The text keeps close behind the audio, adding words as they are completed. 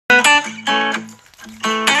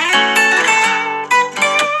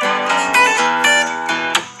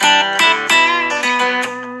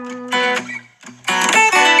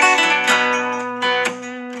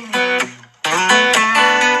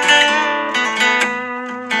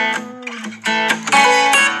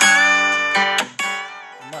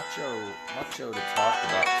Mucho to talk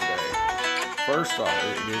about today. First off,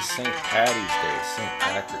 it is St. Paddy's Day, St.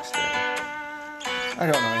 Patrick's Day. I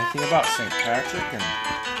don't know anything about St. Patrick, and I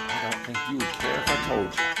don't think you would care if I told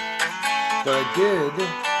you. But I did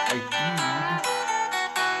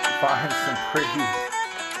find some pretty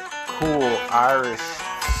cool Irish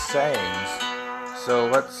sayings. So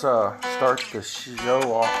let's start the show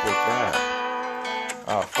off with that.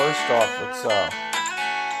 First off, let's,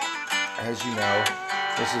 as you know,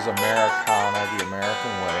 this is Americana, the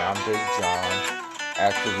American way. I'm Big John,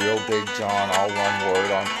 at the real Big John, all one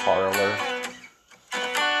word on Parler.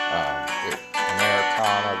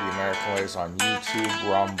 Americana, the American way is on YouTube,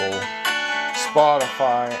 Rumble,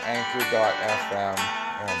 Spotify, Anchor.fm,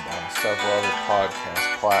 and several other podcast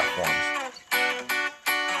platforms.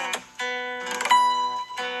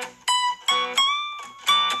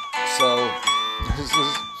 So,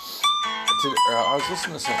 I was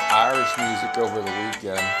listening to some Irish music over the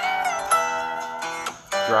weekend,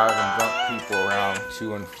 driving drunk people around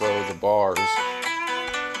to and fro the bars,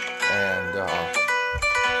 and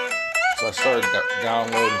so I started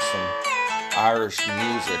downloading some Irish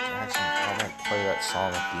music. Actually, I might play that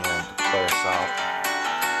song at the end to play us out.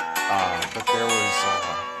 But there was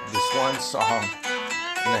this one song,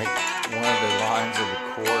 and one of the lines of the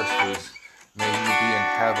chorus was, "May you be in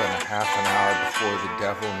heaven a half an hour before the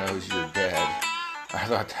devil knows you're dead." I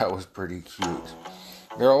thought that was pretty cute.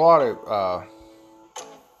 There are a lot of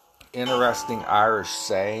interesting Irish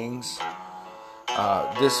sayings.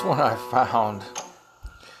 This one I found,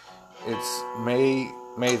 it's may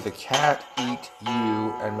the cat eat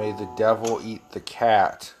you and may the devil eat the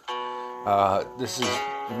cat. This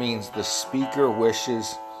means the speaker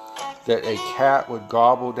wishes that a cat would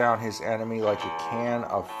gobble down his enemy like a can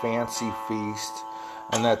of fancy feast,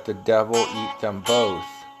 and that the devil eat them both.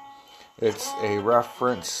 It's a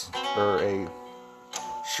reference or a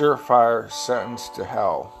surefire sentence to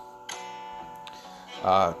hell.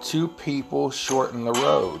 Two people shorten the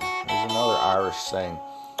road. There's another Irish saying.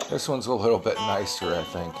 This one's a little bit nicer, I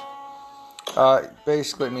think.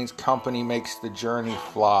 Basically, it means company makes the journey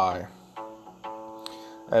fly.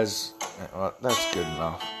 That's good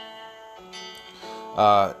enough.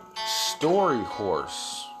 Story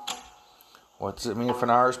horse. What does it mean if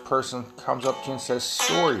an Irish person comes up to you and says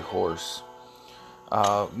story horse?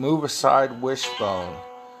 Move aside wishbone.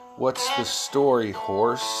 What's the story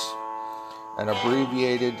horse? And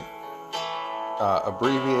abbreviated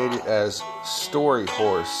as story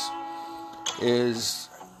horse is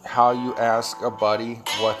how you ask a buddy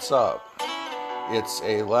what's up. It's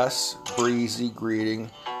a less breezy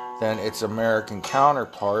greeting than its American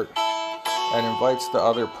counterpart, and invites the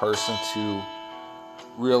other person to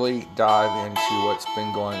really dive into what's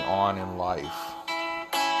been going on in life.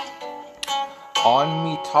 On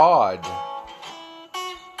me Todd.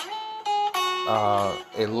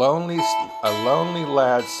 A lonely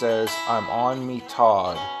lad says, "I'm on me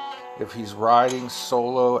Todd," if he's riding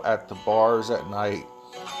solo at the bars at night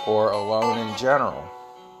or alone in general.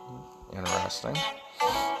 Interesting.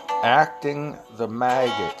 Acting the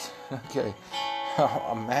maggot. Okay.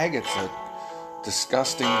 A maggot's a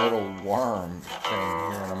disgusting little worm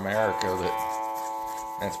thing here in America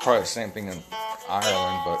and it's probably the same thing in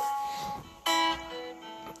Ireland, but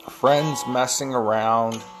friends messing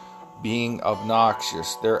around, being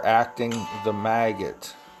obnoxious. They're acting the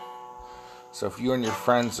maggot. So if you and your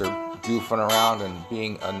friends are goofing around and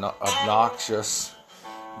being obnoxious,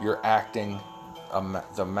 you're acting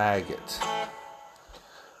the maggot.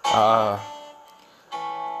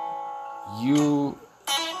 You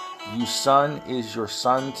son is your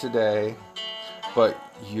son today, but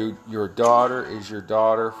your daughter is your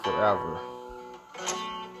daughter forever.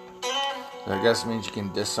 So I guess it means you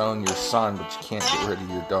can disown your son, but you can't get rid of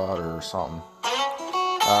your daughter or something.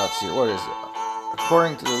 Let's see, what is it?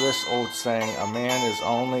 According to this old saying, a man is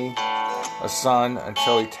only a son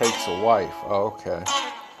until he takes a wife. Oh, okay.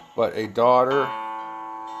 But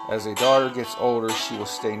as a daughter gets older, she will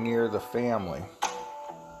stay near the family.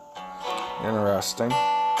 Interesting.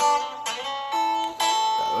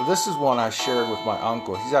 This is one I shared with my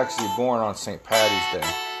uncle. He's actually born on St. Paddy's Day.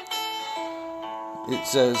 It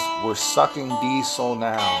says, "We're sucking diesel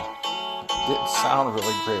now." It didn't sound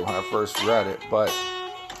really great when I first read it, but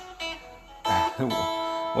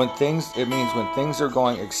it means when things are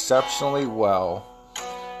going exceptionally well,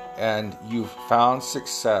 and you've found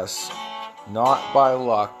success not by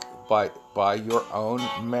luck, but by your own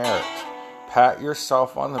merit. Pat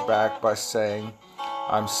yourself on the back by saying,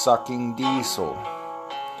 "I'm sucking diesel."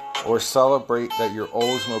 Or celebrate that your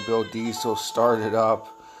Oldsmobile diesel started up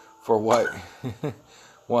for what?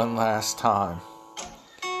 One last time.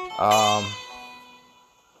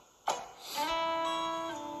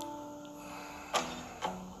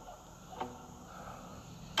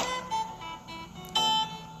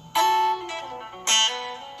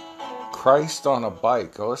 Christ on a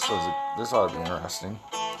bike. Oh, this ought to be interesting.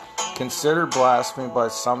 Considered blasphemy by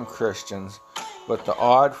some Christians, but the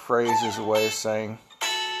odd phrase is a way of saying,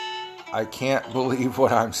 "I can't believe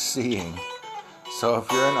what I'm seeing." So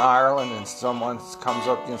if you're in Ireland and someone comes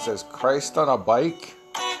up to you and says, "Christ on a bike,"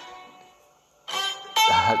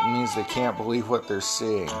 that means they can't believe what they're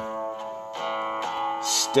seeing.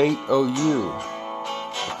 State OU,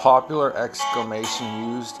 a popular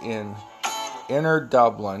exclamation used in inner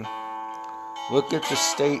Dublin. Look at the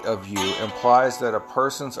state of you implies that a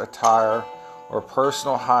person's attire or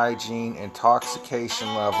personal hygiene,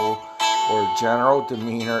 intoxication level, or general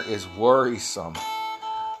demeanor is worrisome.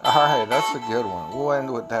 Alright, that's a good one. We'll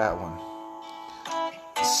end with that one.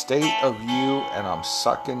 State of you, and I'm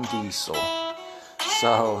sucking diesel.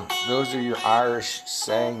 So, those are your Irish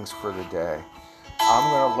sayings for the day. I'm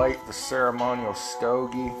going to light the ceremonial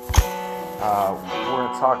stogie. We're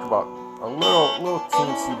going to talk about a little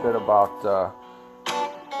teensy bit about the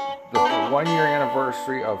 1 year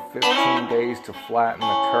anniversary of 15 Days to Flatten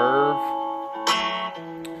the Curve.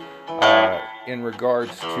 In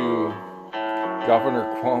regards to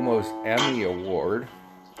Governor Cuomo's Emmy Award,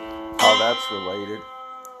 how that's related.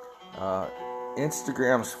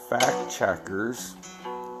 Instagram's fact checkers.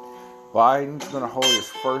 Biden's going to hold his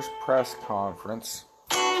first press conference.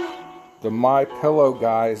 The MyPillow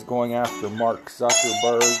guy is going after Mark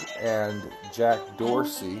Zuckerberg and Jack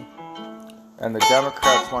Dorsey. And the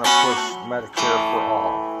Democrats want to push Medicare for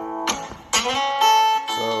all.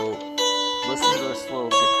 So, listen to this little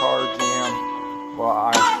guitar jam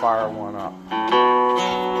while I fire one up.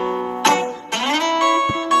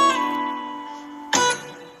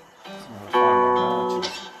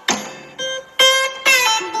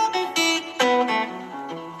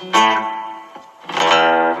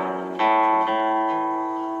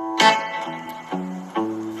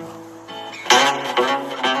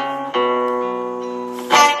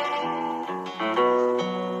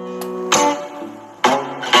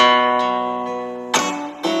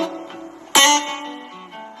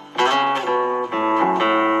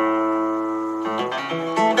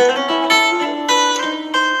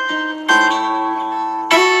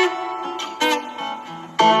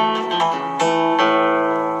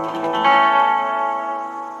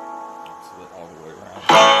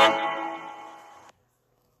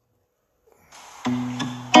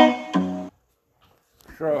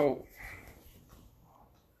 So,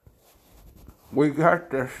 we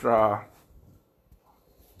got this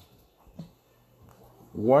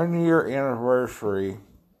 1 year anniversary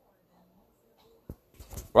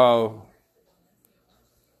of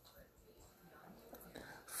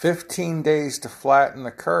 15 Days to Flatten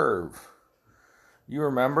the Curve. You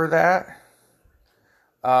remember that?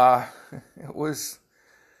 It was,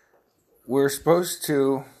 we're supposed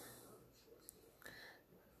to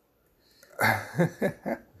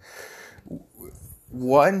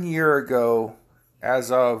 1 year ago,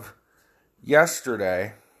 as of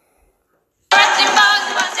yesterday,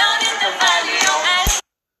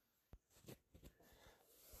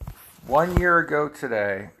 1 year ago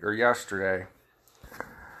today, or yesterday,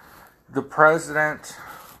 the president,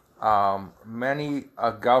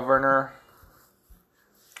 a governor,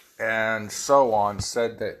 and so on,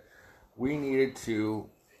 said that we needed to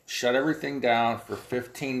shut everything down for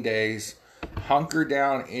 15 days, hunker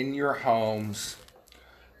down in your homes,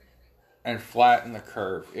 and flatten the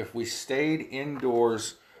curve. If we stayed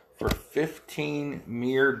indoors for 15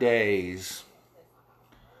 mere days,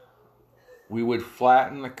 we would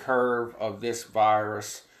flatten the curve of this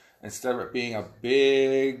virus. Instead of it being a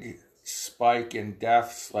big spike in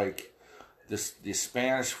deaths like the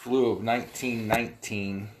Spanish flu of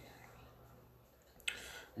 1919,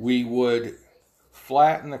 we would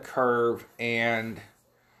flatten the curve, and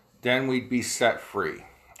then we'd be set free.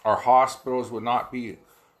 Our hospitals would not be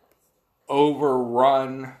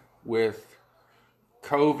overrun with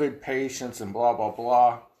COVID patients and blah, blah,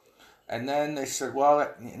 blah. And then they said,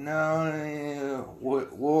 well, no,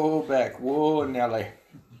 whoa, back, whoa, Nelly.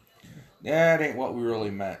 That ain't what we really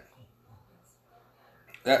meant.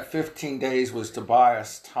 That 15 days was to buy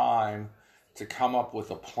us time to come up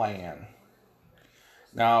with a plan.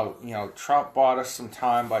 Now, Trump bought us some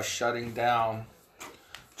time by shutting down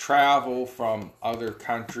travel from other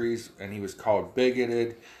countries, and he was called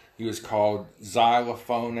bigoted, he was called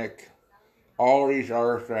xylophonic, all these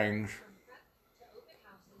other things,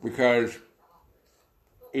 because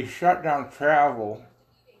he shut down travel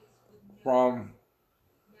from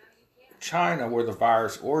China, where the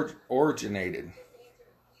virus originated.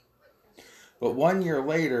 But 1 year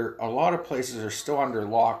later, a lot of places are still under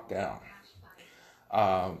lockdown.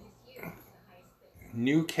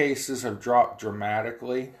 New cases have dropped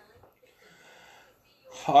dramatically.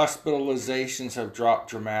 Hospitalizations have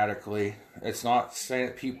dropped dramatically. It's not saying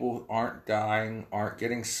that people aren't dying, aren't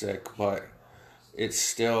getting sick, but it's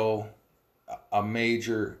still a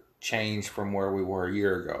major change from where we were a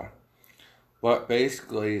year ago. But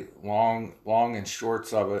basically, long and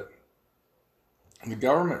shorts of it, the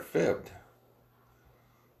government fibbed.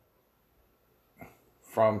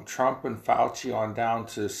 From Trump and Fauci on down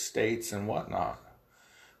to states and whatnot.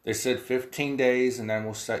 They said 15 days and then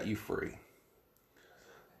we'll set you free.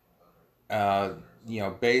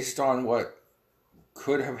 Based on what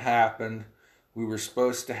could have happened, we were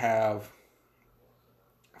supposed to have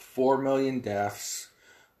 4 million deaths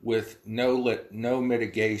with no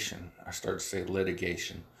mitigation. I started to say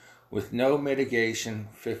litigation. With no mitigation,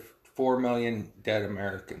 4 million dead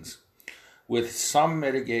Americans. With some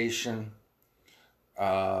mitigation,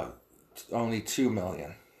 only 2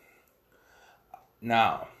 million.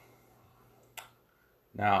 Now,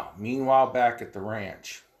 meanwhile, back at the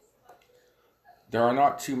ranch, there are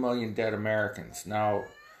not 2 million dead Americans. Now,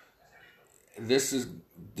 this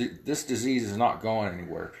disease is not going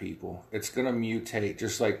anywhere, people. It's going to mutate,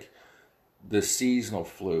 just like the seasonal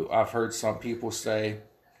flu. I've heard some people say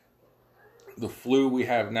the flu we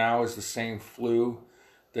have now is the same flu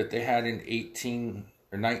that they had in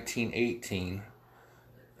 1918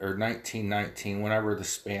 or 1919, whenever the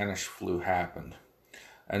Spanish flu happened.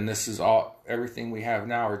 And this is everything we have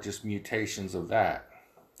now are just mutations of that.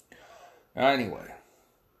 Now, anyway,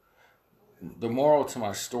 the moral to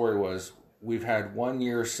my story was we've had 1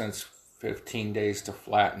 year since 15 days to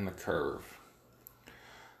flatten the curve.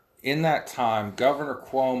 In that time, Governor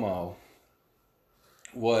Cuomo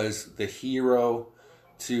was the hero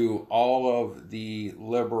to all of the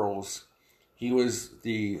liberals. He was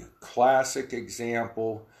the classic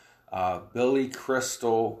example. Billy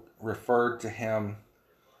Crystal referred to him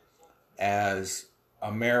as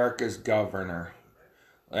America's governor.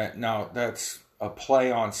 Now, that's a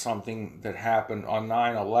play on something that happened on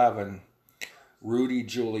 9/11. Rudy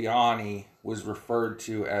Giuliani was referred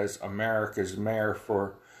to as America's mayor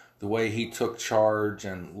for the way he took charge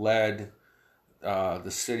and led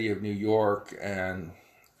the city of New York, and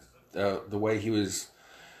the way he was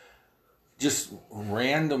just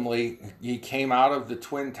randomly, he came out of the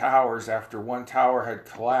Twin Towers after one tower had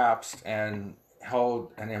collapsed and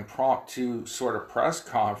held an impromptu sort of press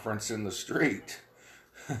conference in the street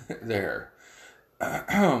there.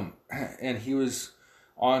 And he was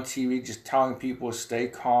on TV just telling people to stay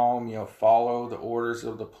calm, follow the orders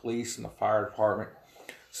of the police and the fire department.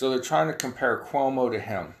 So they're trying to compare Cuomo to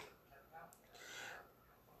him.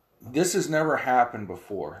 This has never happened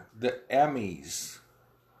before. The Emmys,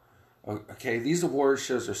 okay, these award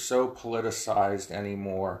shows are so politicized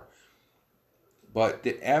anymore, but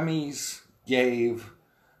the Emmys gave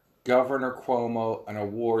Governor Cuomo an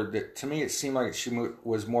award that, to me, it seemed like she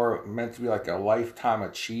was more meant to be like a Lifetime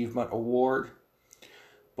Achievement Award.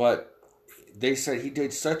 But they said he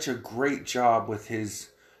did such a great job with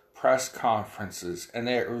his press conferences. And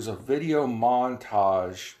there was a video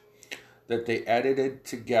montage that they edited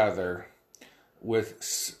together with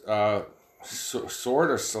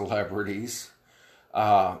sort of celebrities.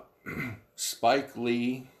 Spike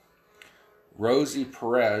Lee, Rosie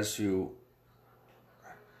Perez, who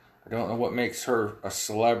I don't know what makes her a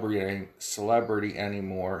celebrity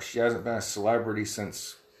anymore. She hasn't been a celebrity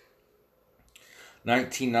since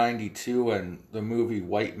 1992 and the movie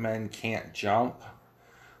White Men Can't Jump.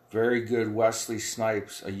 Very good Wesley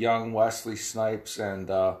Snipes, a young Wesley Snipes,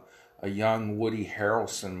 and a young Woody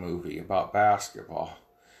Harrelson movie about basketball.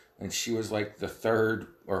 And she was like the third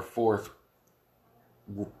or fourth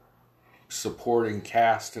supporting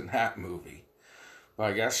cast in that movie. But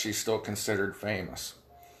I guess she's still considered famous.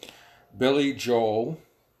 Billy Joel,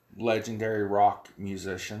 legendary rock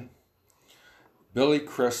musician. Billy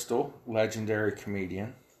Crystal, legendary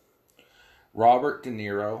comedian. Robert De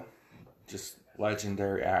Niro, just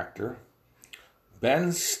legendary actor.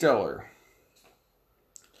 Ben Stiller.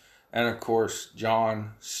 And of course,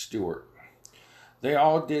 Jon Stewart. They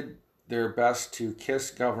all did their best to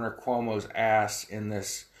kiss Governor Cuomo's ass in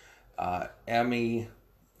this Emmy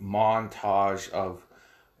montage of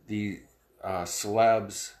the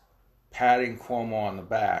celebs patting Cuomo on the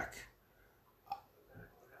back.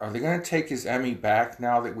 Are they going to take his Emmy back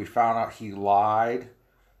now that we found out he lied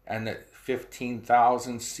and that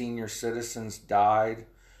 15,000 senior citizens died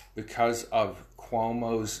because of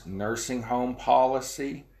Cuomo's nursing home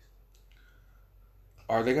policy?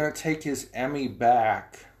 Are they going to take his Emmy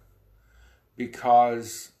back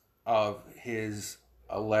because of his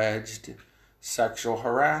alleged sexual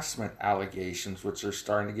harassment allegations, which are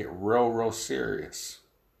starting to get real serious?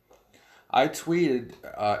 I tweeted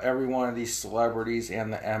every one of these celebrities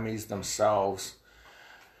and the Emmys themselves,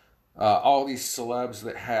 all these celebs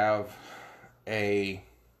that have a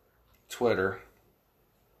Twitter,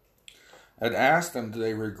 and asked them, do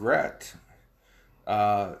they regret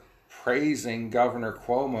praising Governor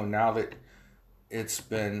Cuomo now that it's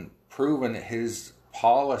been proven that his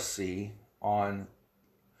policy on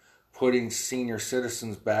putting senior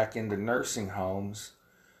citizens back into nursing homes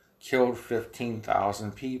killed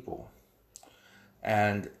 15,000 people.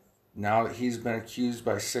 And now that he's been accused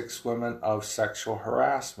by 6 women of sexual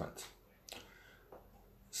harassment.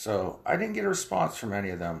 So I didn't get a response from any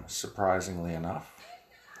of them, surprisingly enough.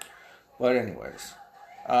 But anyways,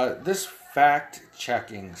 this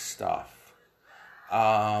fact-checking stuff,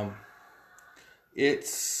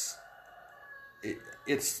 it's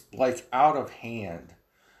like out of hand.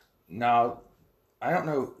 Now, I don't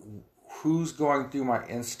know who's going through my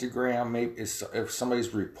Instagram. Maybe if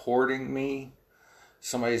somebody's reporting me,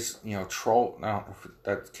 somebody's, troll. I don't know if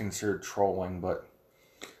that's considered trolling, but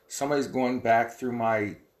somebody's going back through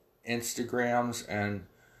my Instagrams and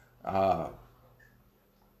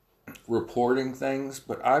reporting things.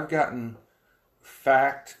 But I've gotten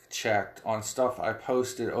fact checked on stuff I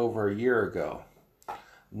posted over a year ago.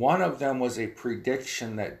 One of them was a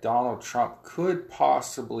prediction that Donald Trump could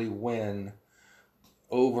possibly win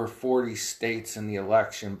over 40 states in the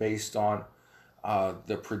election based on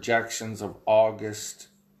the projections of August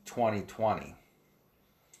 2020.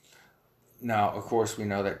 Now, of course, we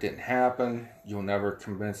know that didn't happen. You'll never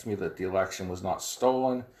convince me that the election was not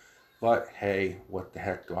stolen. But hey, what the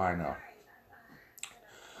heck do I know?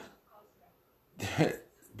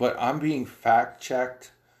 But I'm being fact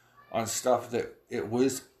checked on stuff that it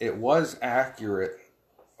was accurate,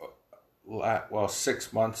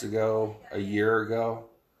 6 months ago, a year ago.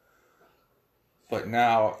 But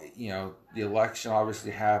now, the election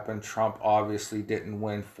obviously happened. Trump obviously didn't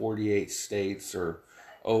win 48 states or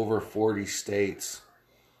over 40 states.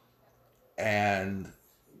 And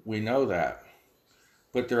we know that.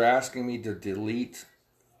 But they're asking me to delete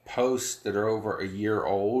posts that are over a year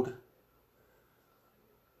old.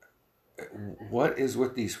 What is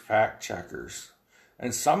with these fact checkers?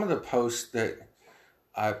 And some of the posts that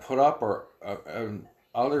I put up or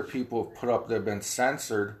other people have put up that have been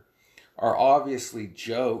censored are obviously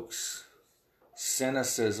jokes,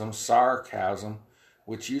 cynicism, sarcasm,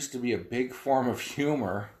 which used to be a big form of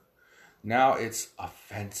humor. Now it's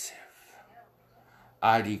offensive.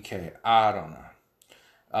 IDK, I don't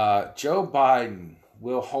know. Joe Biden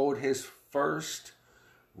will hold his first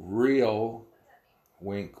real,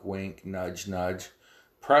 wink, wink, nudge, nudge,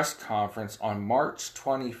 press conference on March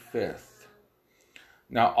 25th.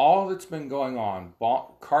 Now, all that's been going on,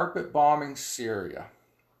 carpet bombing Syria,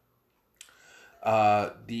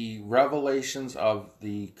 the revelations of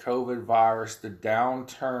the COVID virus, the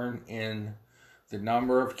downturn in the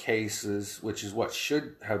number of cases, which is what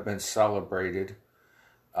should have been celebrated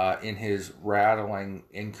in his rattling,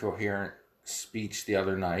 incoherent speech the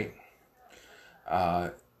other night.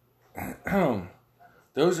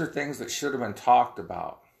 Those are things that should have been talked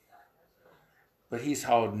about. But he's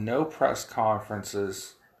held no press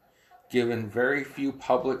conferences, given very few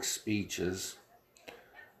public speeches.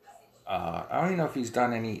 I don't even know if he's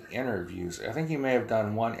done any interviews. I think he may have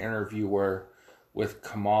done one interview with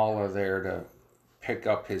Kamala there to pick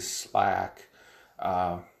up his slack.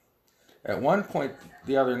 At one point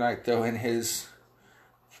the other night, though, in his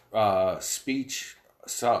speech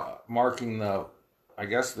marking the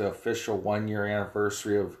official 1-year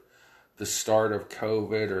anniversary of the start of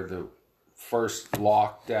COVID or the first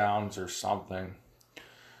lockdowns or something,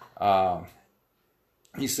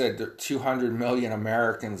 he said that 200 million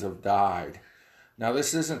Americans have died. Now,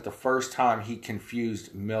 this isn't the first time he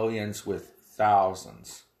confused millions with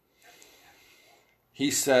thousands. He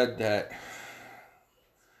said that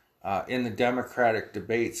in the Democratic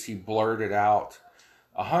debates, he blurted out,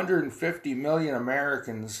 150 million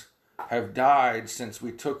Americans have died since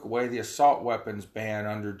we took away the assault weapons ban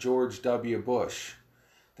under George W. Bush.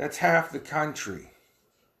 That's half the country.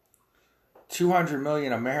 200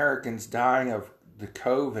 million Americans dying of the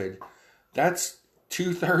COVID, that's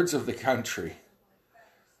 2/3 of the country.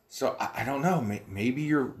 So I don't know. Maybe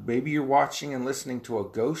you're watching and listening to a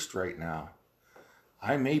ghost right now.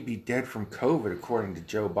 I may be dead from COVID, according to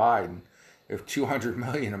Joe Biden, if 200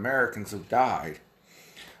 million Americans have died.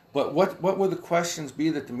 But what will the questions be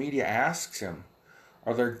that the media asks him?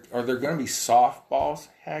 Are there going to be softballs?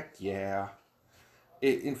 Heck yeah.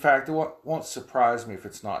 In fact, it won't surprise me if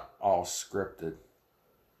it's not all scripted.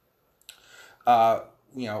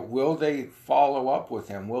 Will they follow up with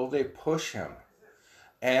him? Will they push him?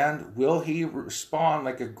 And will he respond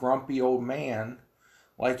like a grumpy old man,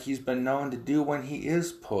 like he's been known to do when he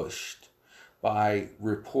is pushed by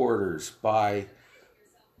reporters, by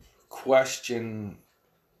questioners,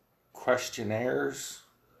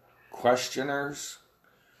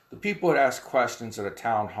 the people that ask questions at a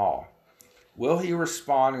town hall? Will he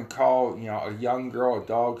respond and call, a young girl a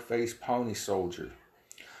dog-faced pony soldier?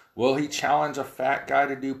 Will he challenge a fat guy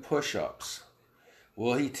to do push-ups?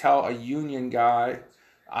 Will he tell a union guy,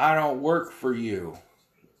 I don't work for you,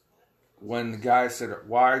 when the guy said,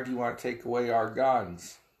 why do you want to take away our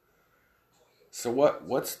guns? So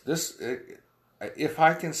what's this? If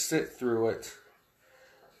I can sit through it,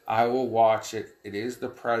 I will watch it. It is the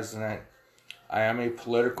president. I am a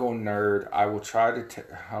political nerd. I will try to,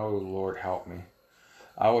 oh Lord help me.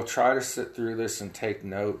 I will try to sit through this and take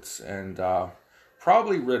notes and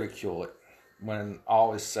probably ridicule it when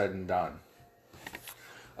all is said and done.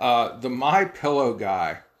 The My Pillow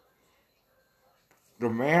guy, the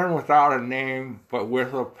man without a name but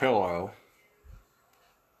with a pillow,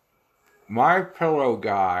 My Pillow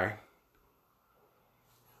guy,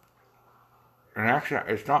 and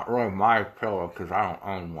actually it's not really My Pillow because I don't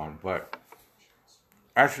own one, but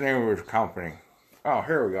that's the name of his company. Oh,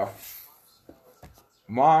 here we go.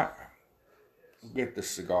 Get the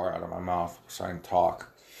cigar out of my mouth so I can talk.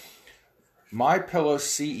 My Pillow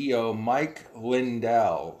CEO Mike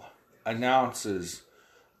Lindell announces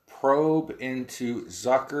probe into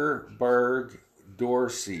Zuckerberg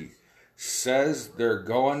Dorsey, says they're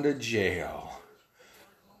going to jail.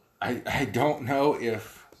 I don't know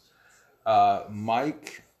if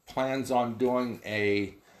Mike plans on doing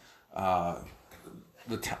a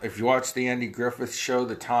if you watch the Andy Griffith show,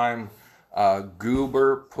 the time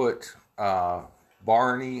Goober put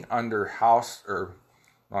Barney under not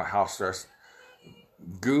house arrest.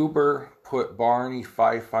 Goober put Barney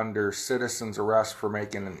Fife under citizen's arrest for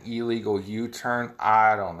making an illegal U-turn.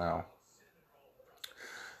 I don't know.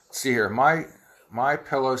 Let's see here. My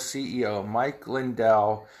Pillow CEO Mike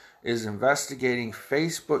Lindell is investigating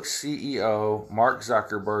Facebook CEO Mark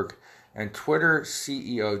Zuckerberg and Twitter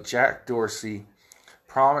CEO Jack Dorsey,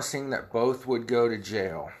 promising that both would go to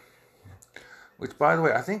jail. Which, by the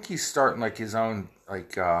way, I think he's starting like his own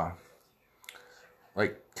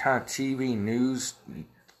kind of TV news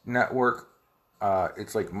network.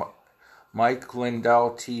 It's like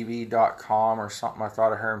MikeLindellTV.com or something. I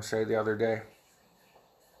thought I heard him say the other day.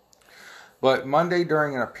 But Monday,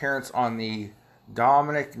 during an appearance on the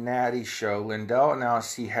Dominic Natty show, Lindell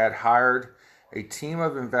announced he had hired a team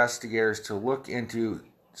of investigators to look into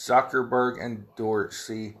Zuckerberg and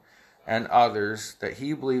Dorsey and others that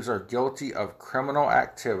he believes are guilty of criminal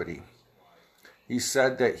activity. He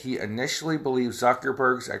said that he initially believed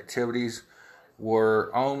Zuckerberg's activities were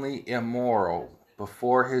only immoral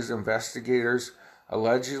before his investigators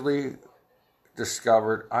allegedly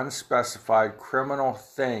discovered unspecified criminal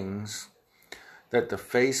things that the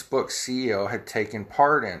Facebook CEO had taken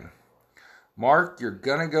part in. Mark, you're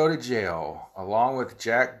gonna go to jail, along with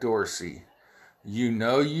Jack Dorsey. You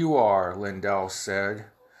know you are, Lindell said.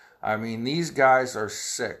 I mean, these guys are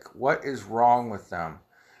sick. What is wrong with them?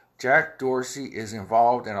 Jack Dorsey is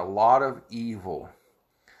involved in a lot of evil.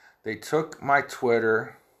 They took my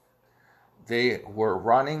Twitter. They were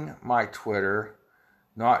running my Twitter,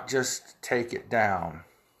 not just take it down.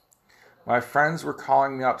 My friends were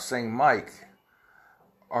calling me up saying, Mike,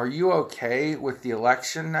 are you okay with the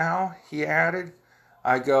election now? He added.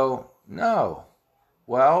 I go, no.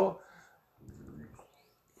 Well,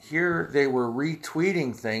 here they were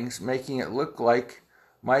retweeting things, making it look like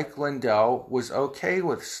Mike Lindell was okay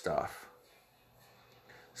with stuff.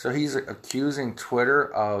 So he's accusing Twitter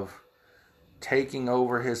of taking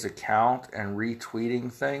over his account and retweeting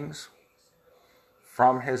things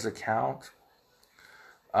from his account.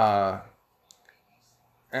 And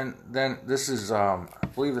then this is, I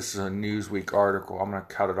believe this is a Newsweek article. I'm going to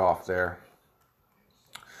cut it off there.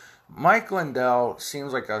 Mike Lindell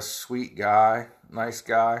seems like a sweet guy, nice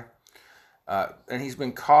guy. And he's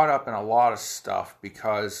been caught up in a lot of stuff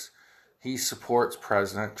because he supports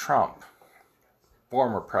President Trump,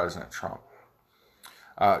 former President Trump.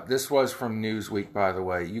 This was from Newsweek, by the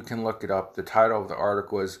way. You can look it up. The title of the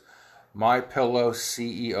article is MyPillow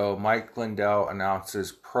CEO Mike Lindell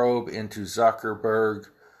announces probe into Zuckerberg,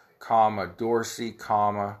 Dorsey,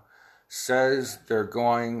 says they're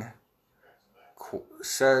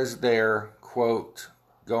quote,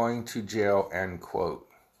 going to jail, end quote.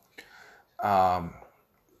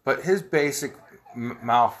 But his basic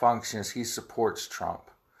malfunction is he supports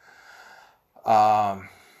Trump.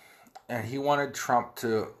 And he wanted Trump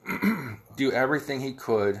to do everything he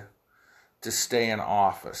could to stay in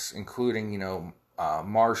office, including,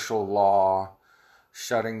 martial law,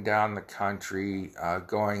 shutting down the country,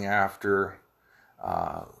 going after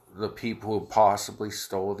the people who possibly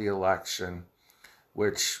stole the election,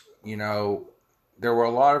 which, there were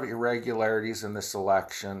a lot of irregularities in this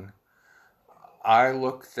election. I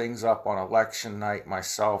looked things up on election night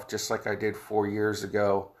myself, just like I did 4 years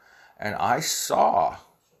ago, and I saw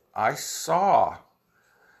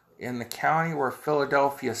in the county where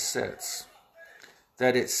Philadelphia sits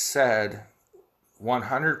that it said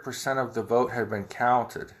 100% of the vote had been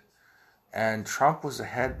counted, and Trump was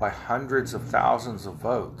ahead by hundreds of thousands of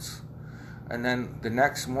votes. And then the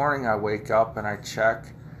next morning I wake up and I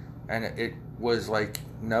check, and it was like,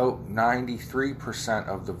 no, 93%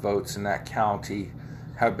 of the votes in that county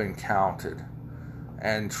have been counted.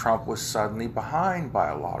 And Trump was suddenly behind by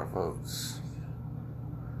a lot of votes.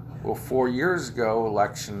 Well, 4 years ago,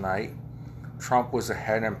 election night, Trump was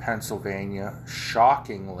ahead in Pennsylvania,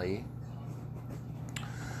 shockingly.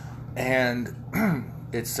 And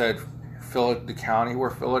it said the county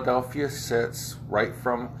where Philadelphia sits, right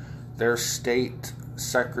from their state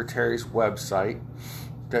secretary's website,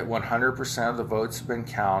 that 100% of the votes have been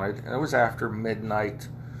counted. And it was after midnight.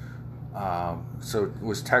 So it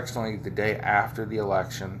was technically the day after the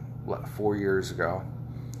election, 4 years ago,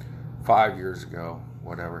 5 years ago,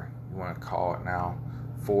 whatever you want to call it now,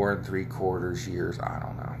 4 3/4 years, I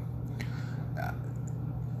don't know.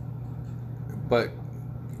 But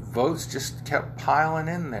votes just kept piling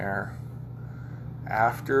in there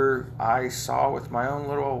after I saw with my own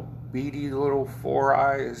little beady little 4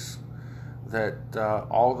 eyes that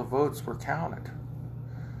all the votes were counted.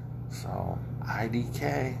 So,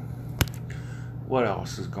 IDK. What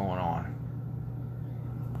else is going on?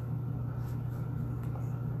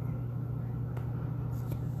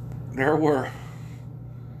 There were,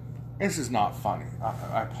 this is not funny,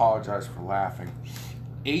 I apologize for laughing,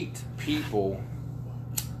 8 people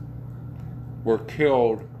were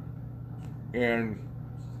killed in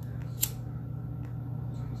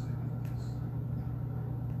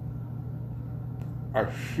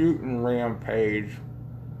a shooting rampage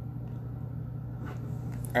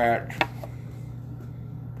at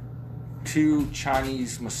 2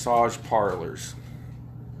 Chinese massage parlors.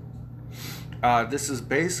 This is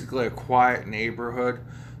basically a quiet neighborhood,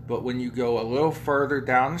 but when you go a little further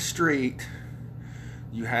down the street,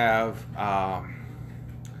 you have a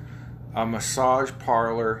massage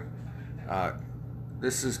parlor.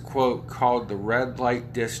 This is, quote, called the red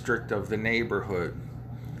light district of the neighborhood.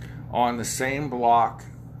 On the same block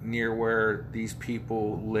near where these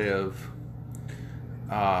people live,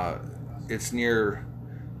 it's near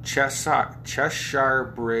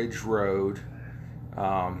Cheshire Bridge Road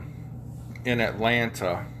in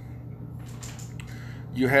Atlanta.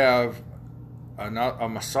 You have a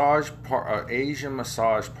Asian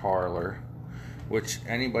massage parlor, which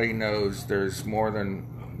anybody knows there's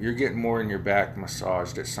you're getting more than your back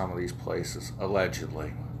massaged at some of these places,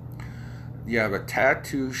 allegedly. You have a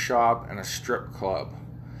tattoo shop and a strip club.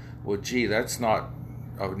 Well, gee, that's not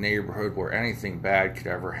a neighborhood where anything bad could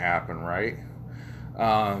ever happen, right?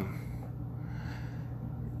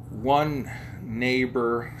 One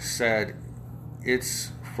neighbor said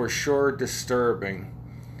it's for sure disturbing,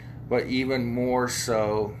 but even more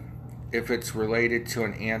so if it's related to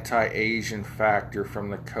an anti-Asian factor from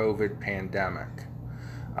the COVID pandemic.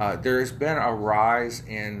 There has been a rise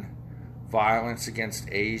in violence against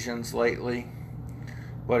Asians lately,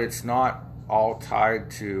 but it's not all tied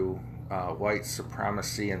to white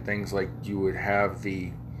supremacy and things like you would have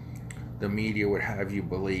the media would have you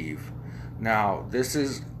believe. Now, this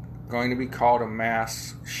is going to be called a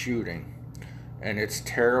mass shooting, and it's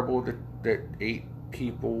terrible that 8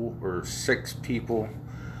 people or 6 people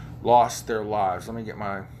lost their lives. Let me get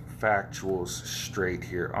my factuals straight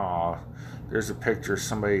here. There's a picture of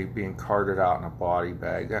somebody being carted out in a body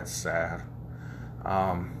bag. That's sad.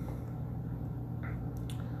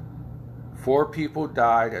 4 people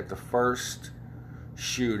died at the first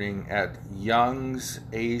shooting at Young's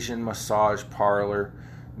Asian Massage Parlor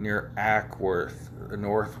near Ackworth, a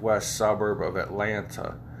northwest suburb of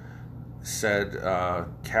Atlanta, said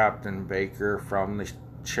Captain Baker from the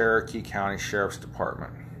Cherokee County Sheriff's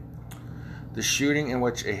Department. The shooting in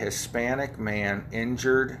which a Hispanic man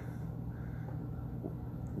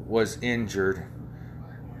was injured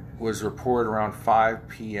was reported around 5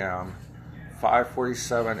 p.m.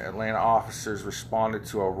 5:47 Atlanta officers responded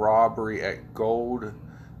to a robbery at Gold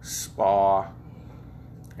Spa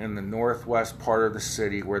in the northwest part of the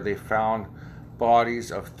city, where they found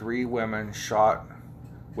bodies of 3 women shot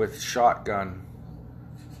with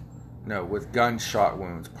gunshot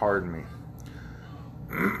wounds. Pardon me.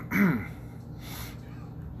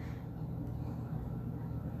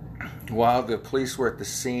 While the police were at the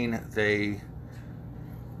scene, they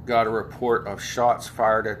got a report of shots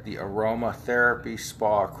fired at the aromatherapy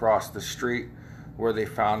spa across the street, where they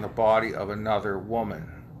found the body of another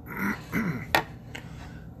woman.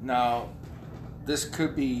 Now, this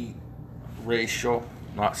could be racial,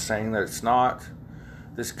 not saying that it's not.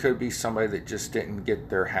 This could be somebody that just didn't get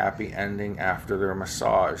their happy ending after their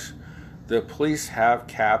massage. The police have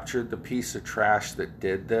captured the piece of trash that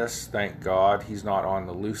did this. Thank God he's not on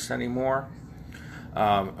the loose anymore.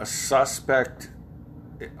 A suspect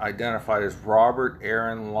identified as Robert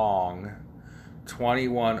Aaron Long,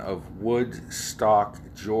 21, of Woodstock,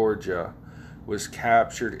 Georgia, was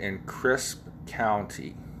captured in Crisp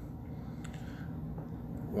County,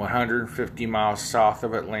 150 miles south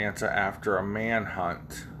of Atlanta, after a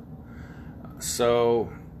manhunt.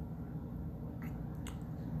 So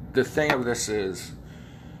the thing of this is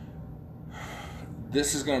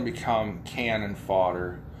going to become cannon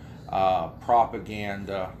fodder,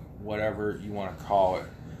 propaganda, whatever you want to call it,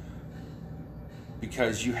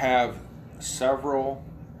 because you have several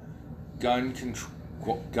gun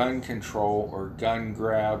control or gun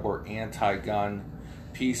grab or anti-gun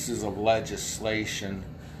pieces of legislation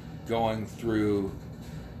going through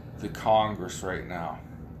the Congress right now.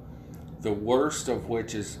 The worst of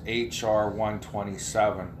which is H.R.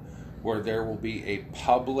 127, where there will be a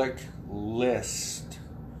public list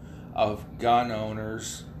of gun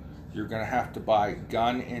owners. You're going to have to buy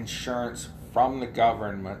gun insurance from the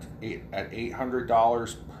government at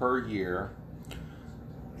 $800 per year.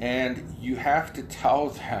 And you have to tell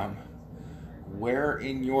them where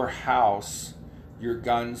in your house your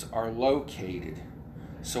guns are located.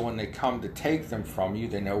 So when they come to take them from you,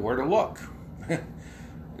 they know where to look.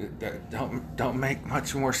 That don't make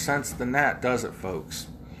much more sense than that, does it, folks?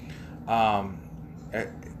 And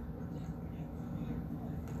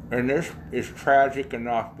this is tragic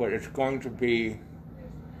enough, but it's going to be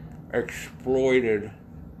exploited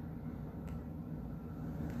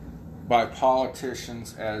by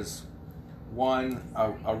politicians as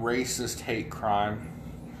a racist hate crime.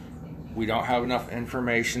 We don't have enough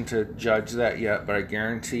information to judge that yet, but I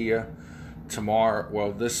guarantee you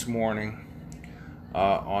this morning,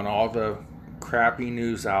 on all the crappy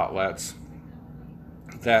news outlets,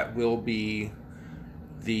 that will be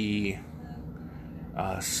the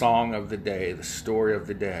song of the day, the story of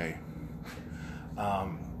the day.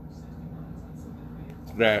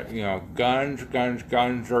 That,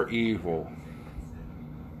 guns are evil.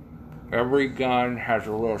 Every gun has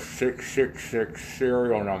a little 666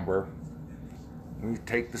 serial number. Let me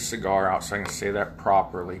take the cigar out so I can say that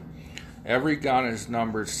properly. Every gun is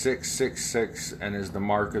numbered 666 and is the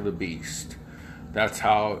mark of the beast. That's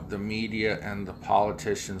how the media and the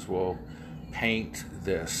politicians will paint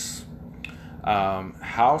this. And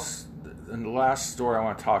the last story I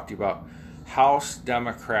want to talk to you about, House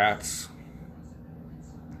Democrats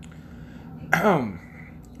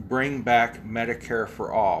bring back Medicare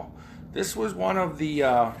for all. This was one of the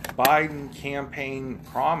Biden campaign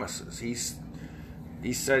promises.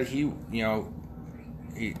 He said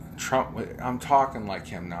Trump, I'm talking like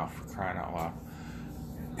him now, for crying out loud.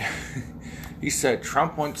 He said,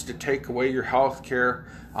 Trump wants to take away your health care.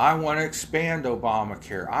 I want to expand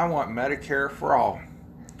Obamacare. I want Medicare for all.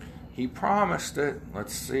 He promised it.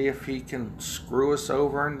 Let's see if he can screw us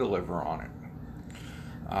over and deliver on it.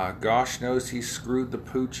 Gosh knows he screwed the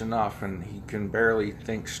pooch enough, and he can barely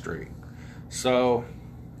think straight. So,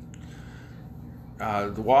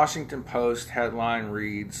 the Washington Post headline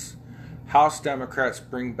reads, House Democrats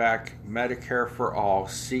bring back Medicare for all,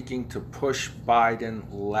 seeking to push Biden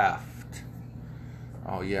left.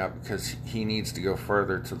 Oh yeah, because he needs to go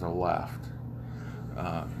further to the left.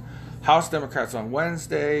 House Democrats on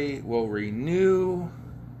Wednesday will renew...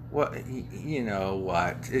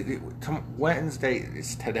 Wednesday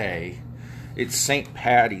is today. It's St.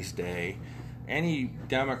 Patty's Day. Any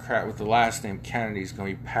Democrat with the last name Kennedy is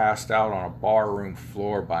going to be passed out on a barroom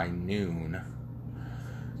floor by noon.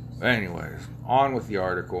 Anyways, on with the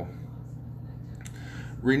article.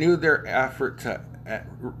 Renewed their effort to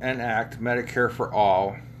enact Medicare for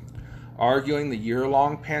all, arguing the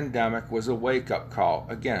year-long pandemic was a wake-up call.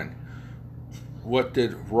 Again, What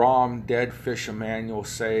did Rahm Dead Fish Emanuel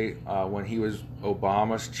say when he was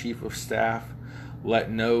Obama's chief of staff?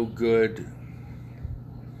 Let no good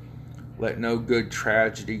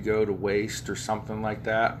tragedy go to waste, or something like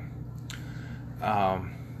that.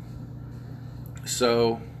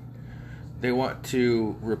 So they want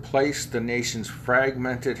to replace the nation's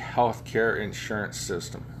fragmented healthcare insurance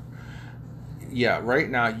system. Yeah, right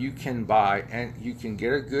now you can buy and you can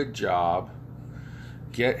get a good job,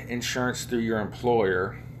 get insurance through your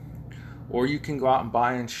employer, or you can go out and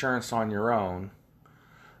buy insurance on your own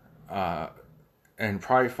and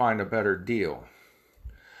probably find a better deal.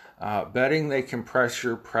 Betting they can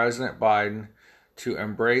pressure President Biden to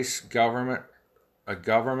embrace a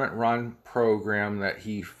government-run program that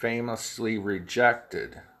he famously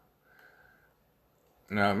rejected.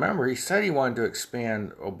 Now, remember, he said he wanted to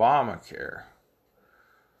expand Obamacare.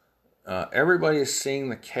 Everybody is seeing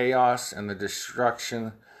the chaos and the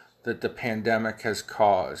destruction that the pandemic has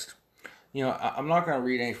caused. You know, I'm not going to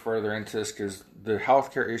read any further into this because the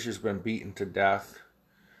healthcare issue has been beaten to death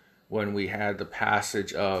when we had the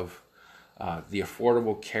passage of the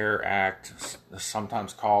Affordable Care Act,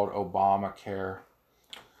 sometimes called Obamacare.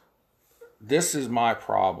 This is my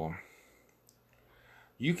problem.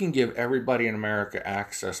 You can give everybody in America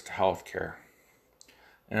access to healthcare,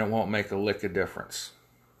 and it won't make a lick of difference.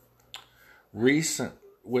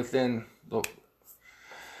 Within the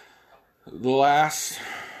last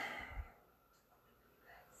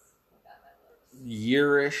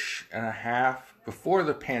yearish and a half, before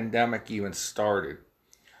the pandemic even started,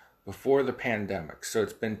 so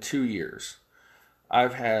it's been 2 years,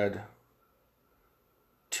 I've had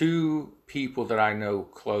 2 people that I know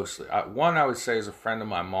closely. One I would say is a friend of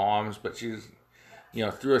my mom's, but she's,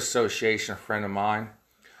 through association, a friend of mine.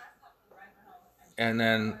 And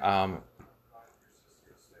then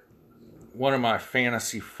one of my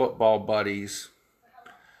fantasy football buddies.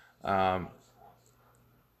 I'm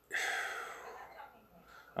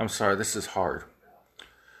sorry, this is hard.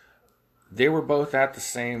 They were both at the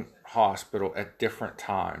same hospital at different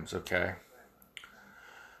times, okay?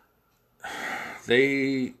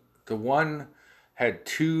 The one had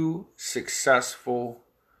 2 successful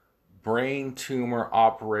brain tumor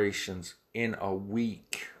operations in a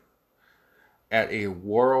week at a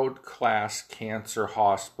world-class cancer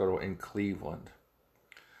hospital in Cleveland.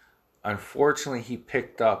 Unfortunately, he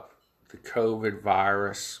picked up the COVID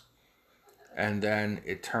virus, and then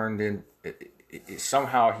it turned in,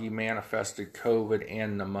 somehow he manifested COVID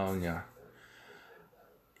and pneumonia.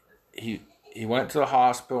 He went to the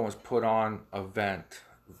hospital and was put on a vent.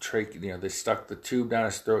 They stuck the tube down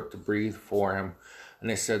his throat to breathe for him, and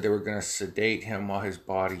they said they were going to sedate him while his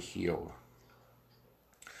body healed.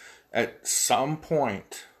 At some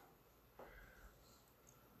point,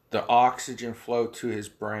 the oxygen flowed to his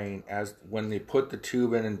brain as when they put the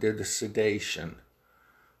tube in and did the sedation.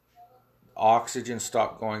 Oxygen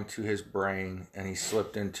stopped going to his brain, and he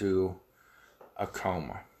slipped into a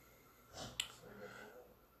coma.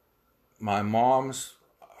 My mom's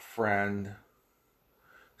friend,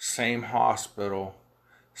 same hospital,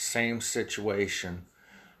 same situation.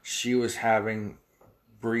 She was having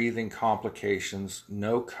breathing complications,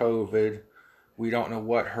 no COVID. We don't know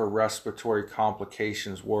what her respiratory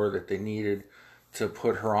complications were that they needed to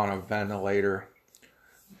put her on a ventilator.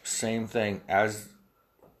 Same thing, as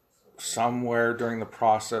somewhere during the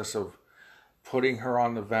process of putting her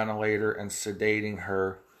on the ventilator and sedating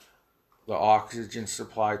her, the oxygen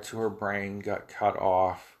supply to her brain got cut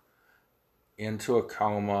off, into a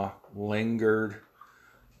coma, lingered.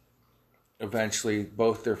 Eventually,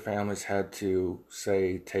 both their families had to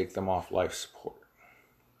take them off life support.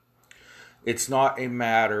 It's not a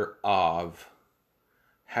matter of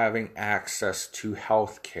having access to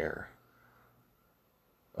health care.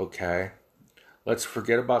 Okay? Let's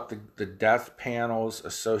forget about the death panels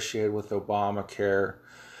associated with Obamacare.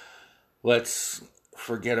 Let's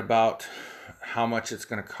forget about how much it's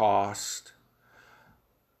going to cost.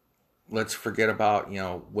 Let's forget about,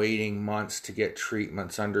 waiting months to get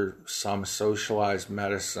treatments under some socialized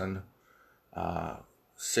medicine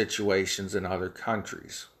situations in other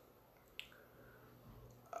countries.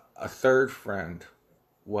 A third friend,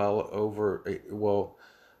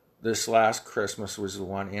 this last Christmas was the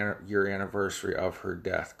 1 year anniversary of her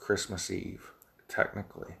death, Christmas Eve,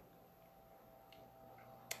 technically.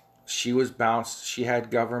 She was bounced. She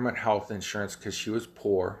had government health insurance because she was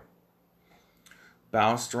poor.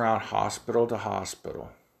 Bounced around hospital to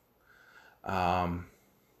hospital. And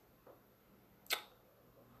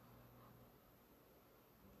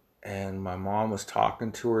my mom was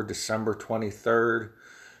talking to her December 23rd.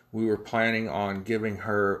 We were planning on giving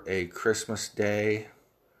her a Christmas Day.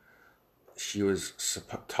 She was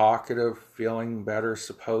talkative, feeling better,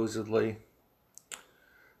 supposedly.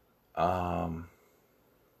 On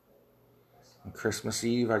Christmas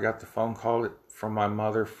Eve, I got the phone call from my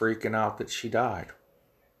mother freaking out that she died.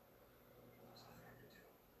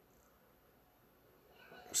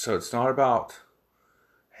 So it's not about,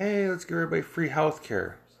 hey, let's give everybody free health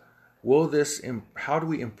care. How do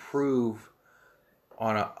we improve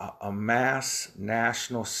on a mass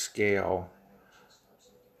national scale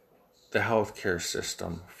the healthcare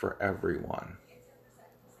system for everyone?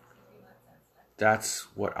 That's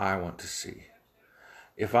what I want to see.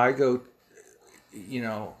 If I go,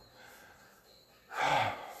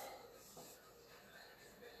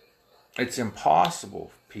 it's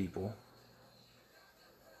impossible, people.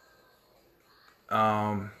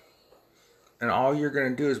 And all you're going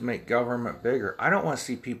to do is make government bigger. I don't want to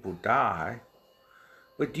see people die.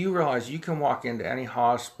 But do you realize you can walk into any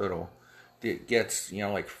hospital that gets,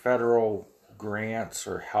 like federal grants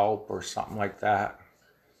or help or something like that,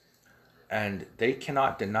 and they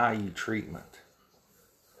cannot deny you treatment.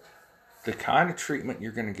 The kind of treatment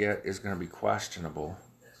you're going to get is going to be questionable.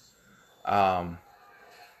 Are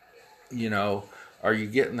you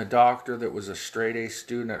getting the doctor that was a straight A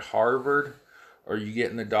student at Harvard? Or are you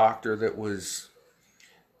getting the doctor that was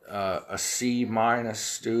a C-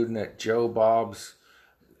 student at Joe Bob's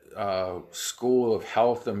School of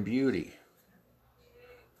Health and Beauty?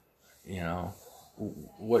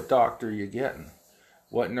 What doctor are you getting?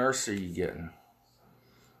 What nurse are you getting?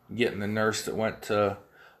 You getting the nurse that went to,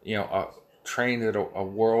 trained at a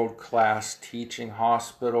world-class teaching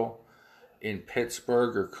hospital in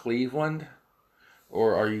Pittsburgh or Cleveland?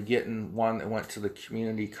 Or are you getting one that went to the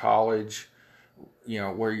community college,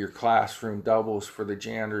 where your classroom doubles for the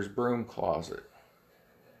janitor's broom closet?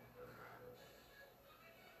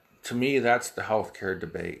 To me, that's the healthcare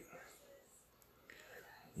debate.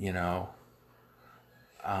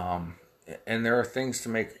 And there are things to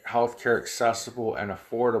make healthcare accessible and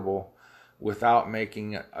affordable without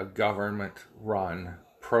making it a government-run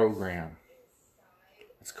program.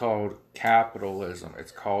 It's called capitalism.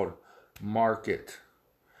 It's called market.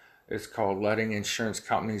 It's called letting insurance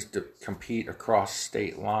companies compete across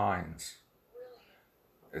state lines.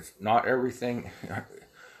 It's not everything.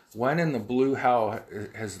 When in the blue hell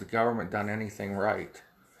has the government done anything right?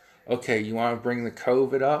 Okay, you want to bring the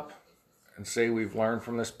COVID up and say we've learned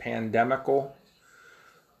from this pandemical?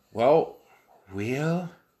 Well,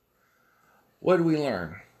 what did we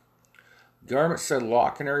learn? The government said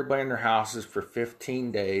locking everybody in their houses for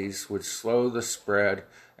 15 days would slow the spread,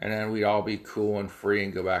 and then we'd all be cool and free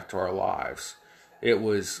and go back to our lives. It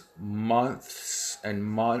was months and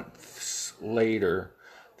months later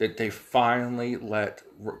that they finally let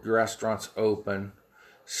restaurants open,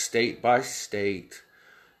 state by state,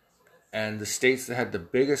 and the states that had the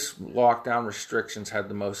biggest lockdown restrictions had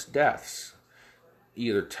the most deaths,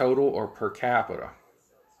 either total or per capita.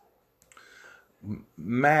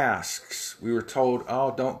 Masks. We were told,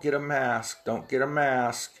 don't get a mask. Don't get a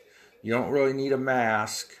mask. You don't really need a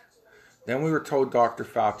mask. Then we were told Dr.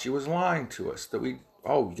 Fauci was lying to us that you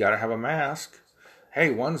got to have a mask. Hey,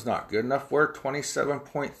 one's not good enough. Wear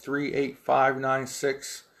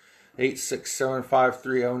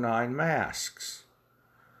 27.38596867530 masks.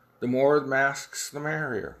 The more masks, the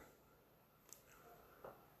merrier.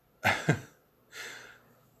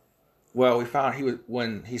 Well, we found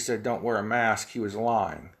when he said don't wear a mask, he was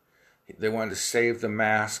lying. They wanted to save the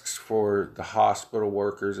masks for the hospital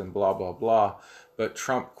workers and blah, blah, blah. But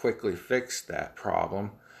Trump quickly fixed that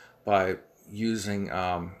problem by using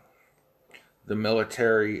the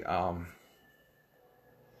military, the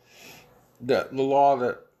law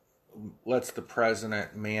that lets the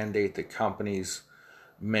president mandate that companies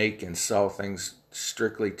make and sell things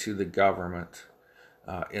strictly to the government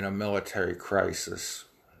in a military crisis.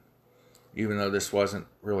 Even though this wasn't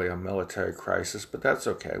really a military crisis, but that's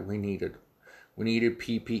okay. We needed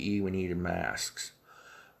PPE, we needed masks.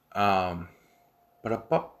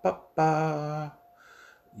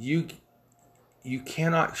 You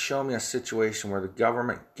cannot show me a situation where the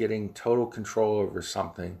government getting total control over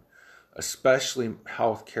something, especially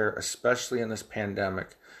healthcare, especially in this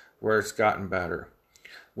pandemic, where it's gotten better.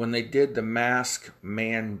 When they did the mask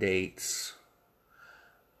mandates,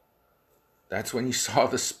 that's when you saw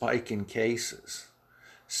the spike in cases.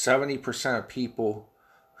 70% of people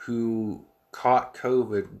who caught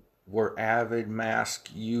COVID were avid mask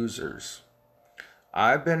users.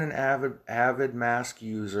 I've been an avid mask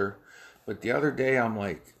user, but the other day I'm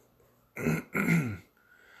like,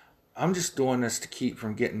 I'm just doing this to keep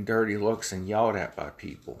from getting dirty looks and yelled at by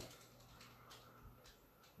people.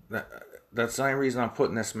 That's the only reason I'm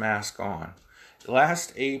putting this mask on.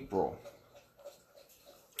 Last April,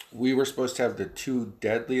 we were supposed to have the 2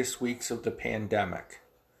 deadliest weeks of the pandemic.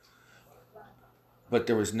 But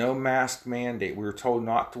there was no mask mandate. We were told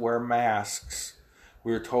not to wear masks.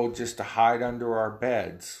 We were told just to hide under our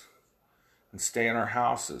beds and stay in our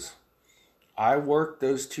houses. I worked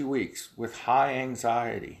those 2 weeks with high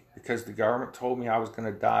anxiety because the government told me I was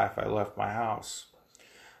going to die if I left my house.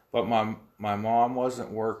 But my mom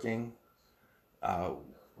wasn't working.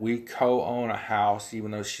 We co-own a house,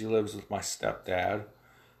 even though she lives with my stepdad.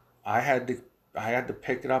 I had to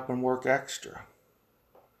pick it up and work extra.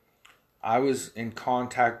 I was in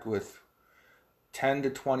contact with 10 to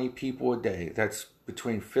 20 people a day. That's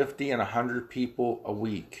between 50 and 100 people a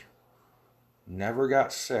week. Never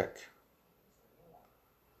got sick.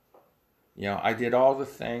 You know, I did all the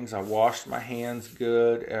things. I washed my hands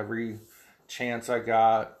good every chance I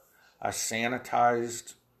got. I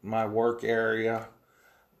sanitized my work area.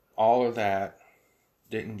 All of that.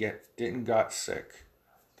 Didn't got sick.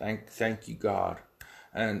 Thank you, God.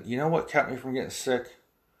 And you know what kept me from getting sick?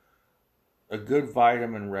 A good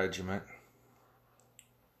vitamin regimen.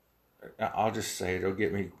 I'll just say it. It'll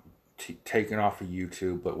get me taken off of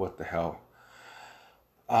YouTube, but what the hell.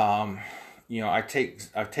 You know, I've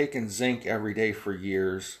taken zinc every day for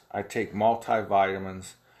years. I take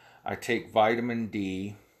multivitamins. I take vitamin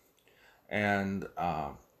D, and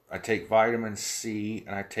I take vitamin C,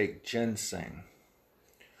 and I take ginseng.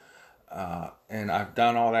 And I've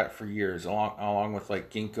done all that for years, along with like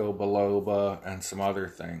ginkgo biloba and some other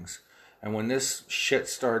things. And when this shit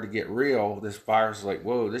started to get real, this virus was like,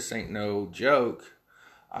 whoa, this ain't no joke.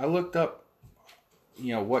 I looked up,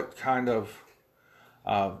 you know, what kind of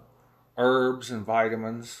herbs and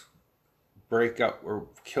vitamins break up or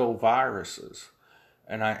kill viruses.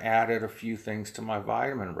 And I added a few things to my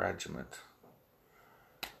vitamin regimen.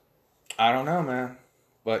 I don't know, man.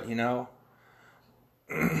 But, you know,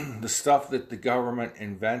 the stuff that the government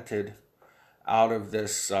invented out of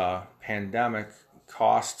this pandemic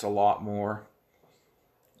costs a lot more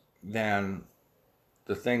than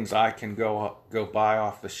the things I can go buy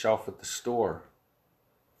off the shelf at the store.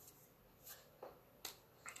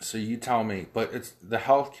 So you tell me. But it's the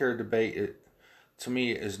healthcare debate. To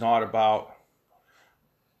me, is not about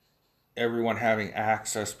everyone having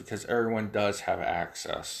access, because everyone does have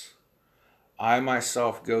access. I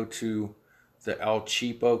myself go to the El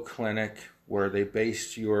Cheapo Clinic, where they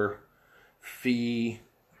base your fee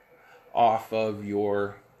off of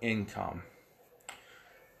your income.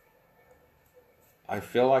 I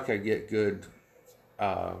feel like I get good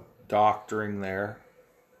doctoring there.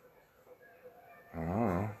 I don't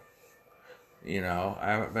know. You know,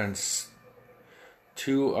 I haven't been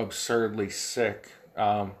too absurdly sick.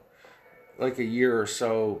 Like a year or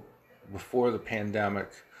so before the pandemic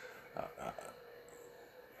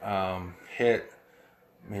hit,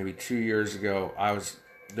 maybe 2 years ago,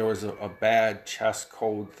 there was a bad chest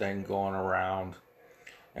cold thing going around,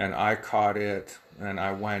 and I caught it, and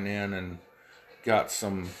I went in and got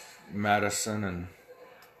some medicine and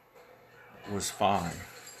was fine.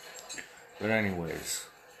 But anyways,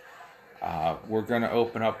 we're going to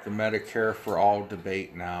open up the Medicare for All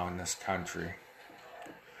debate now in this country.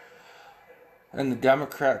 And the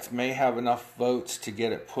Democrats may have enough votes to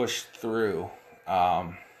get it pushed through.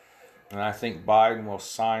 And I think Biden will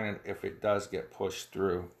sign it if it does get pushed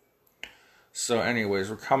through. So anyways,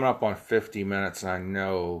 we're coming up on 50 minutes, and I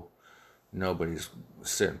know nobody's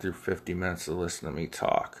sitting through 50 minutes to listen to me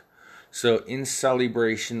talk. So in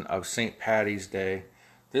celebration of St. Paddy's Day,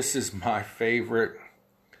 this is my favorite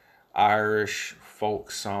Irish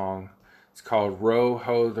folk song. It's called Row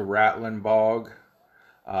Ho the Rattling Bog.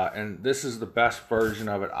 And this is the best version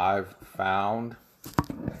of it I've found.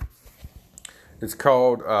 It's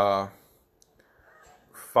called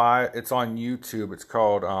it's on YouTube. It's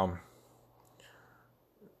called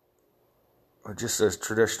it just says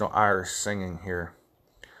traditional Irish singing here.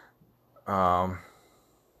 Well,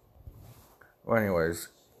 anyways,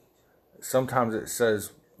 sometimes it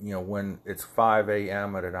says, you know, when it's 5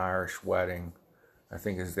 a.m. at an Irish wedding, I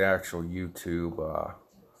think is the actual YouTube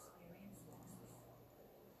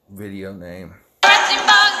video name.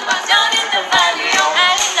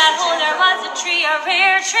 Tree, a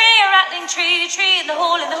rare tree, a rattling tree, tree in the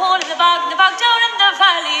hole, in the bog down in the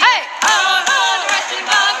valley. Hey! Oh, the rattling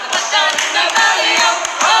bog, the bog down in the valley.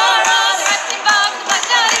 Oh, the rattling bog, the bog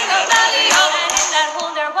down in the valley. And in that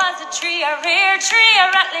hole there was a tree, a rare tree,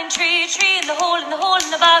 a rattling tree, tree in the bog down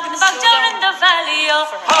in the valley. Oh,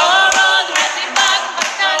 the rattling bog, the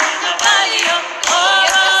bog down in the valley. Oh,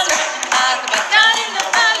 the rattling bog, the bog down in the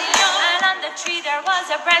valley. And on the tree there there was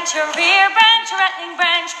a branch, a rear branch, a rattling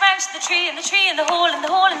branch, branch the tree, and the tree, and the hole, and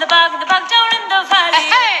the hole, and the bog down in the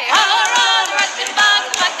valley. Hey, oh, the rattling bog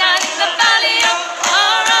down in the valley.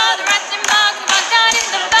 Oh, the rattling bog down in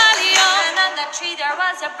the valley. And on that tree there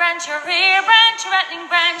was a branch, a rear branch, a rattling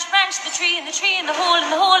branch, branch the tree, and the tree, and the hole,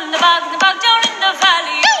 and the hole, and the bog down in the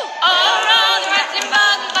valley. Oh, the rattling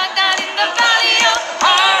bog down in the valley. Oh,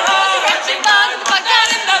 the rattling bog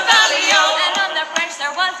down in the valley. And on that branch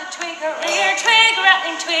there was a twig, a rear twig, a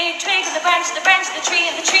rattling twig, twig, and the branch, the tree,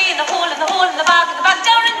 and the tree, and the hole, and the hole, and the bog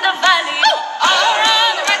down in the valley. Oh,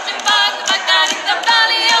 the rattling bog down in the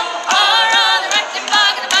valley. Oh, the rattling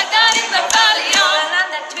bog down in the valley. And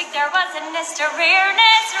on that twig there was a nest, a rear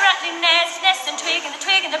nest, a rattling nest, nest and twig, and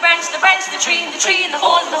the branch, the tree, and the tree, and the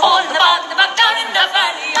hole, and the hole, and the bog down in the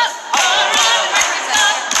valley. Oh, the rattling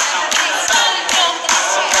bog.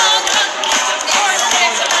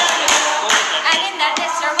 And in that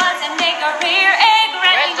nest there was an egg, a rear egg, a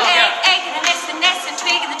rattling egg, and a nest, and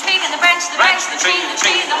twig, and the branch, the tree, and the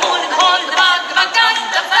hole, and the hole, and the bog down in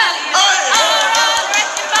the valley. Oh, the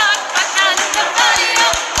rattling bog down in the valley. Oh,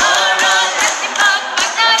 the rattling bog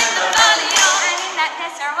down in the valley. And in that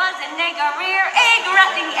nest there was an egg, a rear egg, a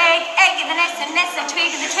rattling egg, and a nest, and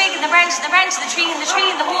twig, and the branch, the tree, and the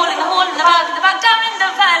hole, and the hole, and the bog down in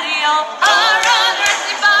the valley. Oh, the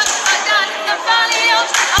rattling bog down in the valley. Oh, the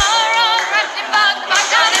rattling bog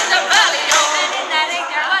down in the valley. And in that egg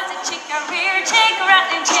there was a chick, a rear chick, a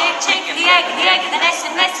rattling chick, and the egg, and the nest,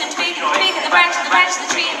 and twig, and the branch, the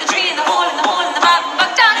tree, and the hole, and the bog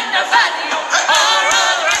down in the valley. Oh, the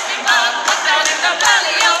rattling bog down in the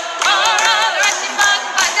valley. Oh, the rattling bog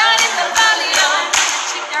down in the valley. And in the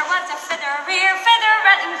chick there was a feather, a rear feather,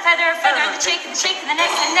 rattling feather, the chick, and the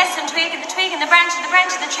nest, and twig, and the branch, the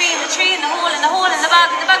tree, and the hole, and the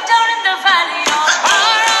bog down in the valley. Oh, the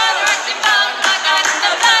rattling bog down in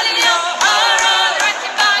the valley. Oh, the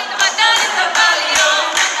rattling bog down in the valley. And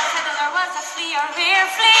on the feather there was a flea, a rear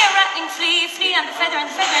flea, a rattling flea, on the feather, and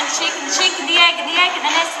the chick, and the egg, and the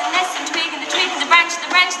nest, and twig, and the branch, the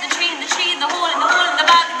tree, and the hole, and the bog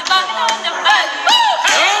down in the valley.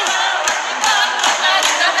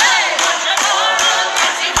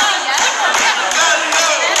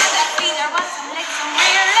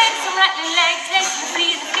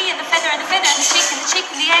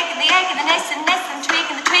 The egg, and the nest, and twig,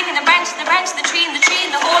 and the branch, the tree, and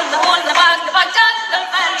the hole, and the bog down in the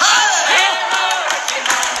valley.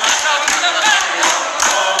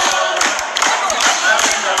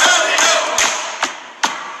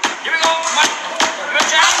 Here we go. Come on. Good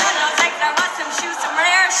job. On those eggs there was some shoes, some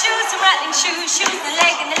rare shoes, some rattling shoes, the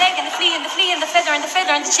leg, and the flea, and the feather, and the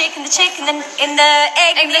chick, and the egg,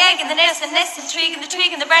 and the nest, and twig, and the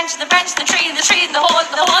branch, the tree, and the hole,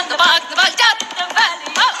 and the bog down in the valley.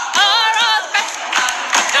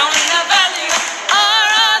 Down in the valley.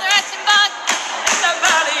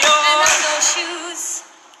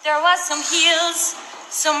 There was some heels,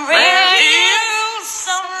 some rare heels,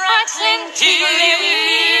 some rattling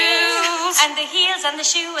heels, and the heels, and the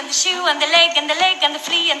shoe, and the leg, and the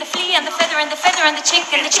flea, and the feather, and the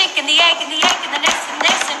chick, and the egg, and the nest, and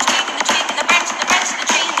twig, and the branch, the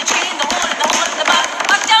tree, and the hole, and the bog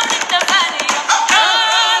down in the valley.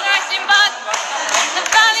 Oh, the rattling bog in the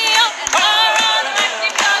valley. Oh, the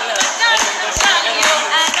rattling bog down in the valley.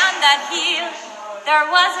 And on that heel there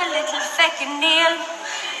was a little feckin' nail,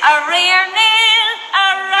 a rear nail,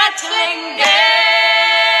 a rattling nail,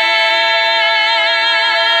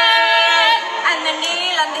 and the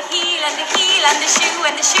nail, and the heel, and the shoe,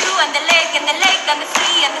 and the leg, and the leg, and the flea,